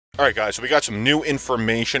Alright guys, so we got some new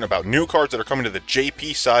information about new cards that are coming to the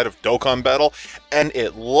JP side of Dokkan Battle, and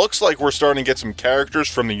it looks like we're starting to get some characters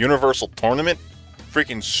from the Universal Tournament.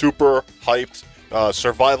 Freaking super hyped.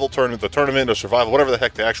 Survival tournament, the tournament of survival, whatever the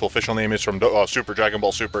heck the actual official name is from Super Dragon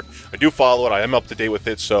Ball Super. I do follow it, I am up to date with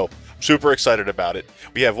it, so I'm super excited about it.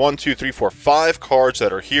 We have 1, 2, 3, 4, 5 cards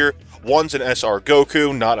that are here. One's an SR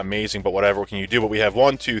Goku, not amazing, but whatever, what can you do? But we have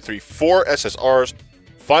 1, 2, 3, 4 SSRs.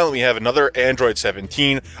 Finally, we have another Android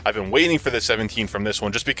 17. I've been waiting for the 17 from this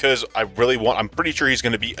one just because I really want, I'm pretty sure he's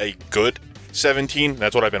going to be a good 17.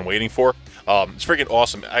 That's what I've been waiting for. It's freaking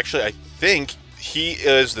awesome. Actually, I think he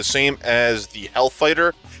is the same as the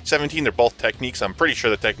Hellfighter 17. They're both techniques. I'm pretty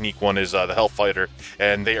sure the technique one is the Hellfighter,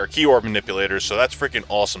 and they are key orb manipulators, so that's freaking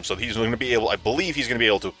awesome. So he's going to be able, I believe he's going to be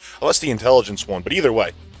able to, unless the intelligence one, but either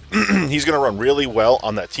way, he's going to run really well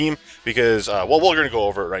on that team because, well, we're going to go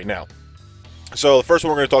over it right now. So the first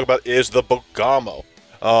one we're going to talk about is the Bergamo.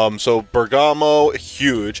 So Bergamo,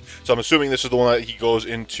 huge. So I'm assuming this is the one that he goes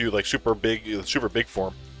into like super big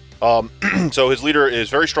form. So his leader is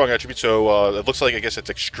very strong attribute. So it looks like, I guess it's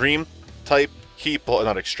extreme type key,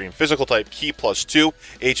 not extreme, physical type key +2,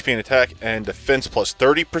 HP and attack and defense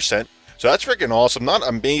 +30%. So that's freaking awesome. Not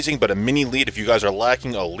amazing, but a mini lead. If you guys are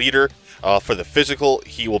lacking a leader for the physical,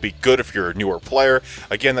 he will be good if you're a newer player.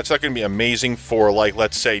 Again, that's not going to be amazing for, like,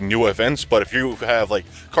 let's say, new events, but if you have, like,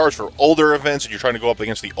 cards for older events and you're trying to go up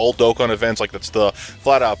against the old Dokkan events, like that's the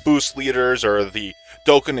flat-out boost leaders or the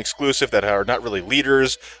Dokkan exclusive that are not really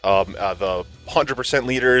leaders, the 100%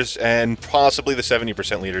 leaders, and possibly the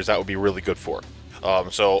 70% leaders, that would be really good for.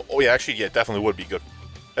 So, oh yeah, actually, yeah, definitely would be good.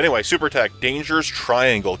 Anyway, super attack, Danger's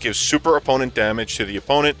Triangle, gives super opponent damage to the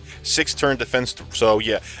opponent, 6-turn defense. So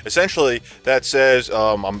yeah, essentially that says,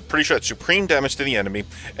 I'm pretty sure it's supreme damage to the enemy,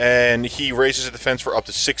 and he raises the defense for up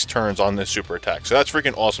to 6 turns on this super attack. So that's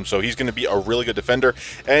freaking awesome. So he's going to be a really good defender,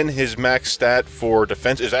 and his max stat for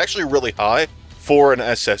defense is actually really high for an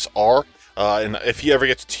SSR. And if he ever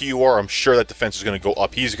gets TUR, I'm sure that defense is going to go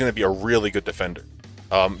up. He's going to be a really good defender.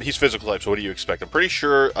 He's physical type, so what do you expect? I'm pretty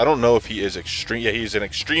sure, I don't know if he is extreme. Yeah, he's an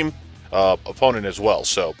extreme opponent as well,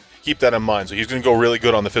 so keep that in mind. So he's going to go really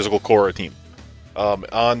good on the physical core team.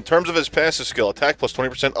 On terms of his passive skill, attack plus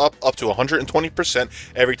 20% up to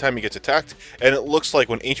 120% every time he gets attacked, and it looks like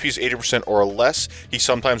when HP is 80% or less, he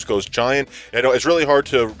sometimes goes giant. I know it's really hard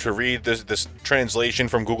to read this translation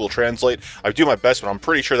from Google Translate. I do my best, but I'm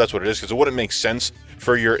pretty sure that's what it is, because it wouldn't make sense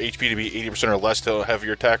for your HP to be 80% or less to have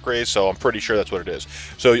your attack raised, so I'm pretty sure that's what it is.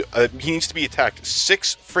 So he needs to be attacked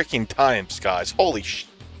 6 freaking times, guys. Holy sh...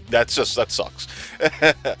 that sucks.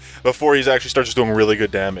 Before he actually starts doing really good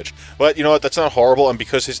damage. But you know what, that's not horrible, and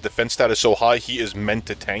because his defense stat is so high, he is meant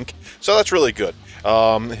to tank. So that's really good.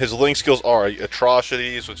 His link skills are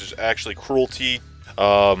Atrocities, which is actually Cruelty.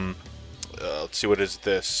 Let's see, what is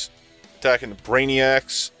this? Attacking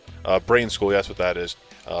Brainiacs. Brain School, that's what that is.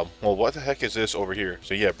 Well, what the heck is this over here?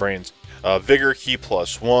 So yeah, Brains. Vigor, key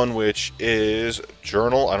 +1, which is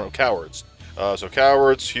Journal, I don't know, Cowards. So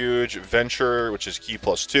Cowards, huge. Venture, which is key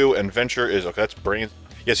 +2, and Venture is, okay, that's Brain.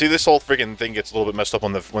 Yeah, see, this whole freaking thing gets a little bit messed up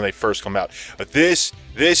on when they first come out. But this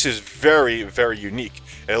is very, very unique.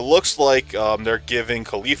 It looks like they're giving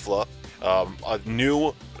Caulifla a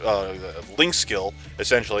new link skill,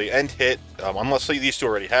 essentially, and hit, unless these two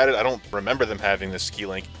already had it. I don't remember them having this key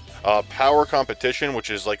link. Power Competition,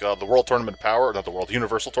 which is like the World Tournament of Power, not the World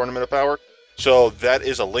Universal Tournament of Power. So that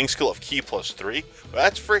is a link skill of key +3.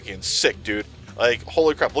 That's freaking sick, dude. Like,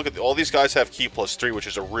 holy crap, look at all these guys have key +3, which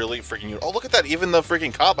is a really freaking... Oh, look at that, even the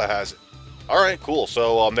freaking Kappa has it. Alright, cool.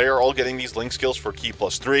 So they are all getting these link skills for key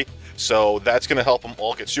 +3. So that's going to help them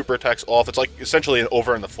all get super attacks off. It's like essentially an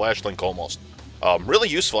over in the flash link almost. Really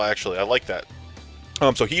useful, actually. I like that.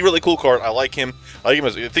 So he really cool card. I like him. I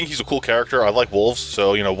think he's a cool character. I like wolves.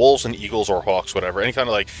 So, you know, wolves and eagles or hawks, whatever. Any kind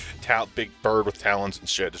of like big bird with talons and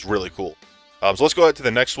shit is really cool. So let's go ahead to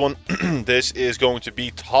the next one. This is going to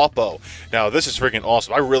be Topo. Now, this is freaking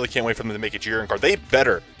awesome. I really can't wait for them to make a Jiren card. They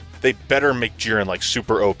better make Jiren like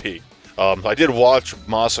super OP. I did watch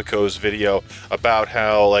Masako's video about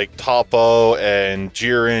how like Topo and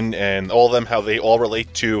Jiren and all of them, how they all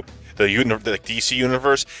relate to the DC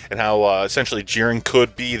universe, and how essentially Jiren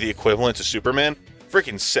could be the equivalent to Superman.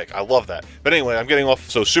 Freaking sick. I love that. But anyway, I'm getting off.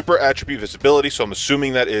 So super attribute visibility. So I'm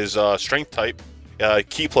assuming that is strength type.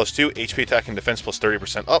 Key +2, HP attack and defense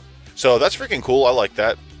 +30% up. So that's freaking cool. I like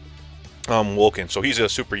that. Woken. So he's a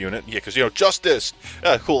super unit. Yeah, because, you know, Justice.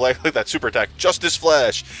 Cool. I like that super attack. Justice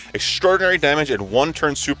Flash. Extraordinary damage and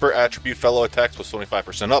 1-turn super attribute fellow attacks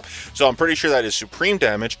 +25% up. So I'm pretty sure that is supreme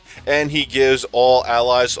damage. And he gives all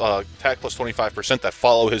allies attack +25% that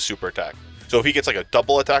follow his super attack. So if he gets like a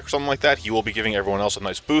double attack or something like that, he will be giving everyone else a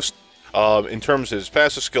nice boost. In terms of his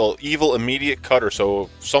passive skill, Evil Immediate Cutter, so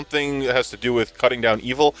something that has to do with cutting down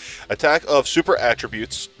evil. Attack of super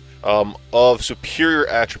attributes, of superior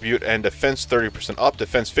attribute, and defense 30% up,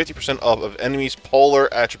 defense 50% up of enemies,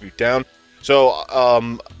 polar attribute down. So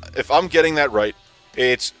if I'm getting that right,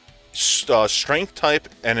 it's strength type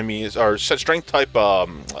enemies, or strength type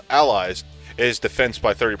allies, is defense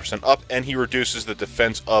by 30% up, and he reduces the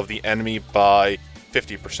defense of the enemy by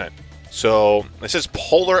 50%. So it says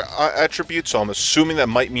polar attribute, so I'm assuming that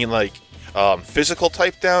might mean like physical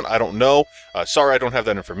type down. I don't know. Sorry, I don't have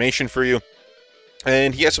that information for you.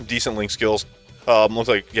 And he has some decent link skills. Looks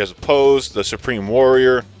like he has a pose, the Supreme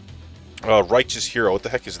Warrior, Righteous Hero. What the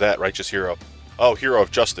heck is that? Righteous Hero. Oh, Hero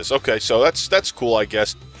of Justice. Okay, so that's cool, I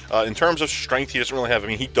guess. In terms of strength, he doesn't really have. I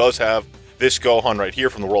mean, he does have this Gohan right here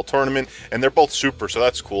from the World Tournament, and they're both super, so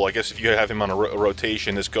that's cool. I guess if you have him on a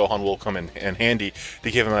rotation, this Gohan will come in handy to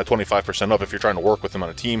give him that 25% up if you're trying to work with him on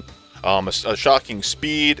a team. A shocking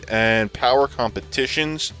speed and power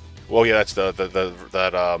competitions. Well, yeah, that's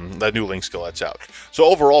that new link skill that's out. So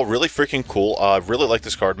overall, really freaking cool. Really like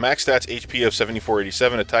this card. Max stats: HP of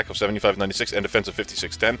 7487, attack of 7596, and defense of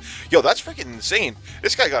 5610. Yo, that's freaking insane.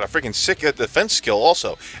 This guy got a freaking sick defense skill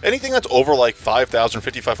also. Anything that's over like 5,000,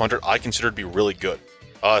 5,500, I consider to be really good.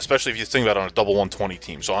 Especially if you think about it on a double 120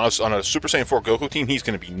 team. So on a Super Saiyan 4 Goku team, he's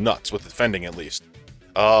going to be nuts with defending at least.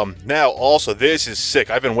 Now, also, this is sick.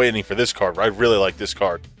 I've been waiting for this card. I really like this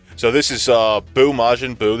card. So this is Buu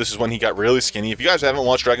Majin Buu. This is when he got really skinny. If you guys haven't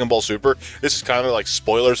watched Dragon Ball Super, this is kind of like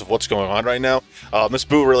spoilers of what's going on right now. This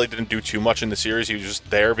Buu really didn't do too much in the series. He was just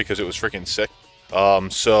there because it was freaking sick.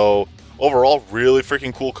 So overall, really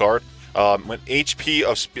freaking cool card. When HP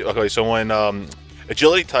of okay, so when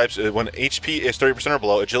agility types, when HP is 30% or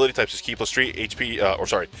below, agility types is key plus 3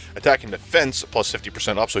 HP, attack and defense plus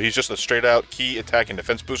 50% up. So he's just a straight out key attack and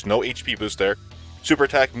defense boost, no HP boost there. Super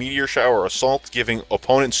attack, meteor shower, assault, giving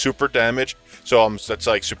opponent super damage. So that's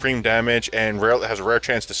like supreme damage, and has a rare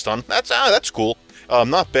chance to stun. That's cool.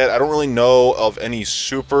 Not bad. I don't really know of any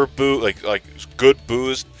super boo like good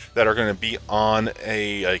boos that are going to be on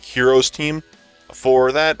a heroes team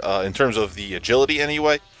for that. In terms of the agility,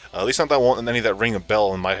 anyway. At least not that one, and any that ring a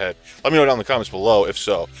bell in my head. Let me know down in the comments below if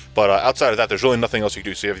so. But outside of that, there's really nothing else you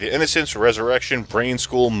can do. So you have the Innocence, Resurrection, Brain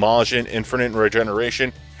School, Majin, Infinite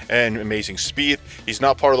Regeneration, and Amazing Speed. He's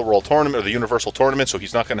not part of the World Tournament or the Universal Tournament, so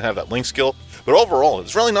he's not going to have that link skill. But overall,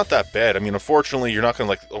 it's really not that bad. I mean, unfortunately, you're not going to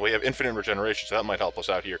like, oh, we have Infinite Regeneration, so that might help us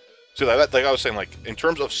out here. So that, like I was saying, like, in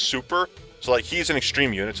terms of super, so like he's an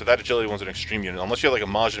extreme unit, so that agility one's an extreme unit. Unless you have like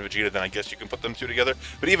a Majin and Vegeta, then I guess you can put them two together.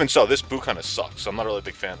 But even so, this Buu kind of sucks, so I'm not really a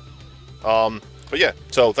big fan. But yeah,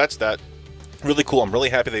 so that's that. Really cool. I'm really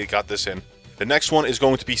happy they got this in. The next one is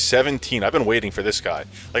going to be 17. I've been waiting for this guy.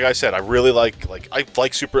 Like I said, I really like I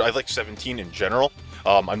like 17 in general.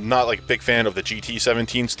 I'm not like a big fan of the GT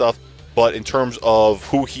 17 stuff, but in terms of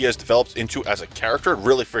who he has developed into as a character,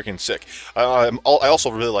 really freaking sick. I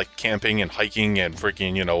also really like camping and hiking and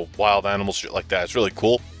freaking, you know, wild animals, shit like that. It's really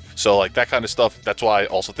cool. So like that kind of stuff, that's why I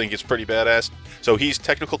also think it's pretty badass. So he's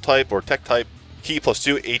technical type or tech type, key plus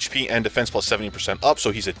 2, HP and defense plus 70% up.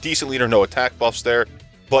 So he's a decent leader, no attack buffs there.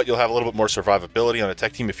 But you'll have a little bit more survivability on a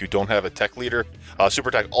tech team if you don't have a tech leader. Super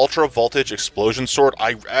attack, ultra voltage explosion sword.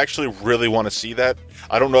 I actually really want to see that.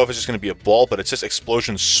 I don't know if it's just going to be a ball, but it says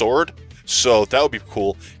explosion sword, so that would be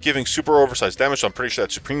cool. Giving super oversized damage, so I'm pretty sure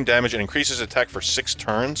that's supreme damage, and increases attack for 6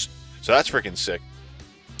 turns. So that's freaking sick.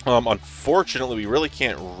 Unfortunately, we really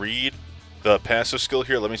can't read the passive skill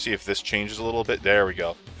here. Let me see if this changes a little bit. There we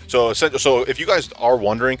go. So if you guys are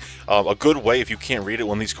wondering, a good way if you can't read it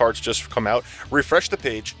when these cards just come out, refresh the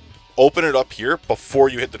page, open it up here before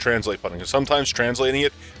you hit the translate button. Because sometimes translating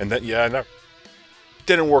it, and then, yeah, no,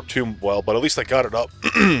 didn't work too well, but at least I got it up.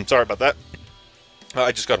 Sorry about that.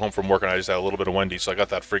 I just got home from work and I just had a little bit of Wendy's, so I got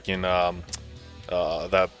that freaking,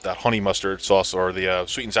 that honey mustard sauce, or the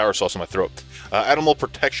sweet and sour sauce in my throat. Animal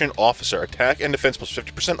Protection Officer, attack and defense plus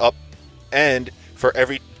 50% up, and for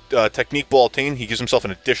every technique ball attained, he gives himself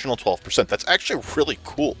an additional 12%. That's actually really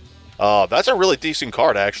cool. That's a really decent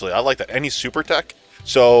card, actually. I like that. Any super tech.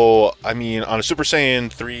 So, I mean, on a Super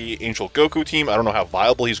Saiyan 3 Angel Goku team, I don't know how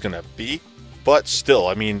viable he's going to be, but still,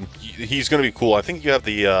 I mean, he's going to be cool. I think you have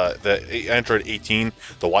the Android 18,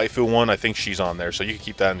 the waifu one. I think she's on there, so you can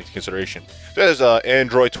keep that into consideration. There's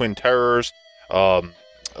Android Twin Terrors.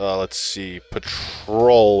 Let's see,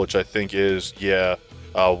 Patrol, which I think is, yeah,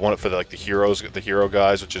 one for the heroes, the hero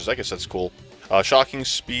guys, which is, I guess that's cool. Shocking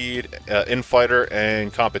speed, infighter,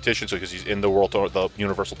 and competition. So because he's in the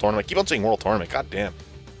Universal Tournament. I keep on saying World Tournament. God damn.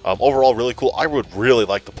 Overall, really cool. I would really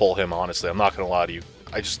like to pull him. Honestly, I'm not gonna lie to you.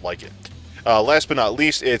 I just like it. Last but not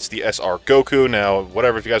least, it's the SR Goku. Now,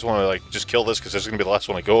 whatever, if you guys want to like just kill this, because this is going to be the last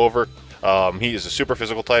one I go over. He is a super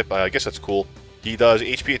physical type. I guess that's cool. He does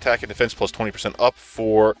HP, attack, and defense plus 20% up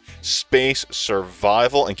for space,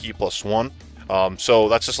 survival, and ki +1. So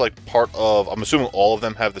that's just like part of, I'm assuming all of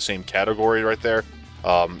them have the same category right there.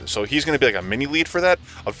 So he's going to be like a mini lead for that.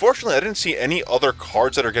 Unfortunately, I didn't see any other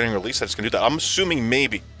cards that are getting released that's going to do that. I'm assuming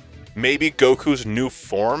maybe Goku's new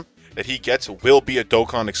form that he gets will be a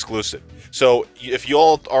Dokkan exclusive. So if you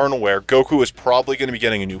all aren't aware, Goku is probably going to be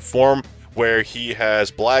getting a new form where he has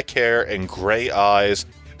black hair and gray eyes,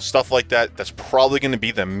 stuff like that. That's probably going to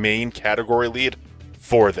be the main category lead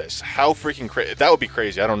for this. How freaking crazy. That would be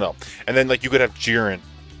crazy. I don't know. And then like you could have Jiren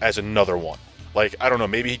as another one. Like, I don't know,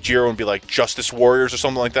 maybe Jiren would be like Justice Warriors or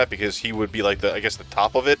something like that, because he would be like the, I guess, the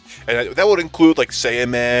top of it. And that would include like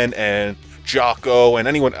Saiyaman and Jocko and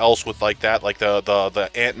anyone else with like that, like the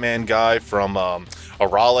Ant-Man guy from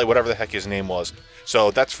Arale, whatever the heck his name was. So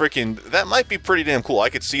that's freaking, that might be pretty damn cool. I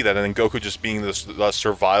could see that, and then Goku just being this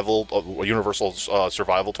survival, universal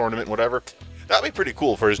survival tournament, whatever. That'd be pretty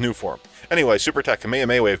cool for his new form. Anyway, super attack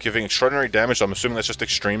Kamehameha Wave, giving extraordinary damage. So I'm assuming that's just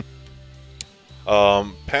extreme.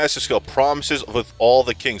 Passive skill, promises with all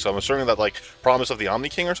the kings. So I'm assuming that like promise of the Omni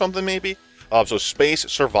King or something maybe. So space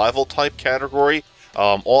survival type category.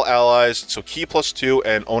 All allies. So ki +2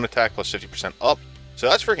 and own attack plus 50% up. So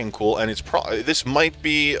that's freaking cool. And it's this might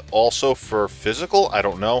be also for physical. I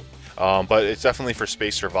don't know. But it's definitely for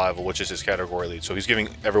space survival, which is his category lead. So he's giving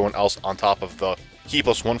everyone else on top of the ki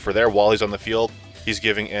 +1 for there while he's on the field. He's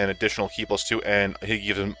giving an additional ki +2, and he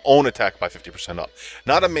gives him own attack by 50% up.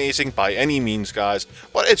 Not amazing by any means, guys,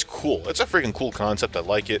 but it's cool. It's a freaking cool concept. I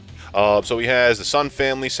like it. So he has the Sun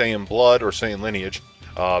family, Saiyan blood or Saiyan lineage,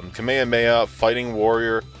 Kamehameha, fighting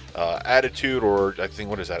warrior, attitude, or I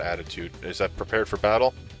think, what is that attitude? Is that prepared for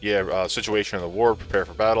battle? Yeah, situation of the war, prepare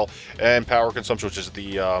for battle, and power consumption, which is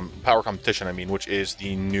the power competition, which is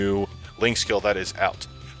the new link skill that is out.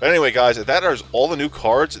 But anyway, guys, that is all the new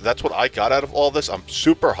cards. That's what I got out of all this. I'm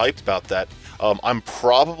super hyped about that. I'm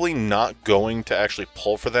probably not going to actually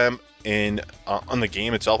pull for them in on the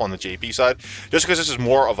game itself, on the JP side, just because this is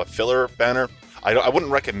more of a filler banner. I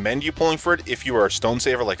wouldn't recommend you pulling for it if you are a Stone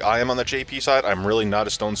Saver like I am on the JP side. I'm really not a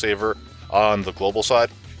Stone Saver on the global side,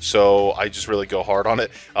 so I just really go hard on it.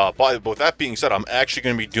 But with that being said, I'm actually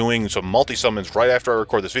going to be doing some multi-summons right after I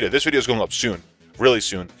record this video. This video is going up soon. Really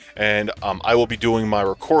soon, and I will be doing my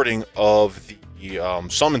recording of the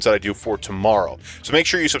summons that I do for tomorrow. So make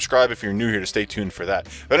sure you subscribe if you're new here to stay tuned for that.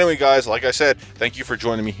 But anyway, guys, like I said, thank you for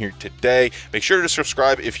joining me here today. Make sure to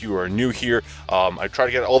subscribe if you are new here. I try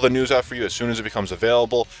to get all the news out for you as soon as it becomes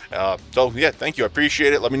available. So yeah, thank you. I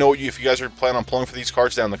appreciate it. Let me know if you guys are planning on pulling for these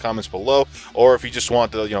cards down in the comments below, or if you just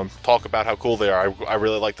want to talk about how cool they are. I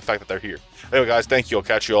really like the fact that they're here. Anyway, guys, thank you. I'll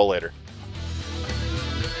catch you all later.